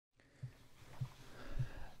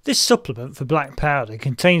This supplement for Black Powder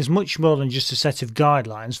contains much more than just a set of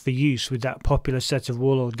guidelines for use with that popular set of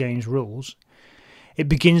Warlord Games rules. It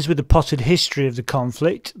begins with a potted history of the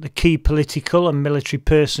conflict, the key political and military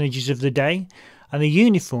personages of the day, and the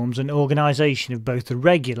uniforms and organisation of both the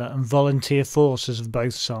regular and volunteer forces of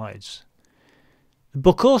both sides. The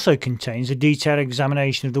book also contains a detailed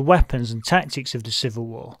examination of the weapons and tactics of the Civil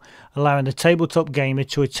War, allowing the tabletop gamer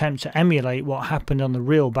to attempt to emulate what happened on the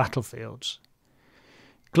real battlefields.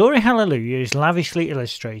 Glory Hallelujah is lavishly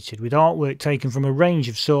illustrated with artwork taken from a range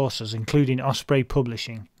of sources including Osprey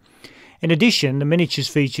Publishing. In addition, the miniatures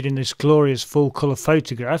featured in this glorious full-colour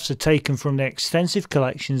photographs are taken from the extensive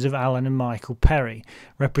collections of Alan and Michael Perry,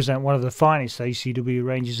 represent one of the finest ACW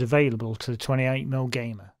ranges available to the 28mm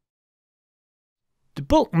gamer. The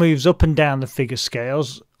book moves up and down the figure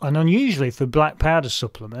scales, and unusually for Black Powder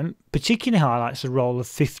supplement, particularly highlights the role of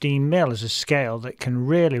 15mm as a scale that can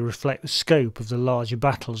really reflect the scope of the larger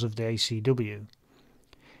battles of the ACW.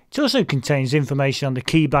 It also contains information on the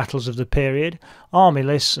key battles of the period, army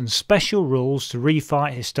lists and special rules to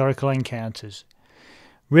refight historical encounters.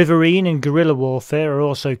 Riverine and guerrilla warfare are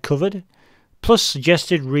also covered, plus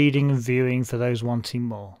suggested reading and viewing for those wanting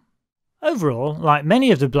more. Overall, like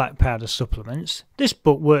many of the Black Powder supplements, this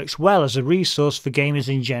book works well as a resource for gamers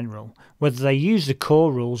in general, whether they use the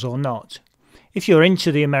core rules or not. If you're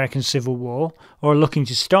into the American Civil War, or are looking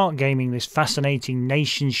to start gaming this fascinating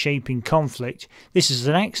nation-shaping conflict, this is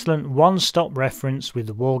an excellent one-stop reference with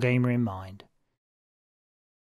the wargamer in mind.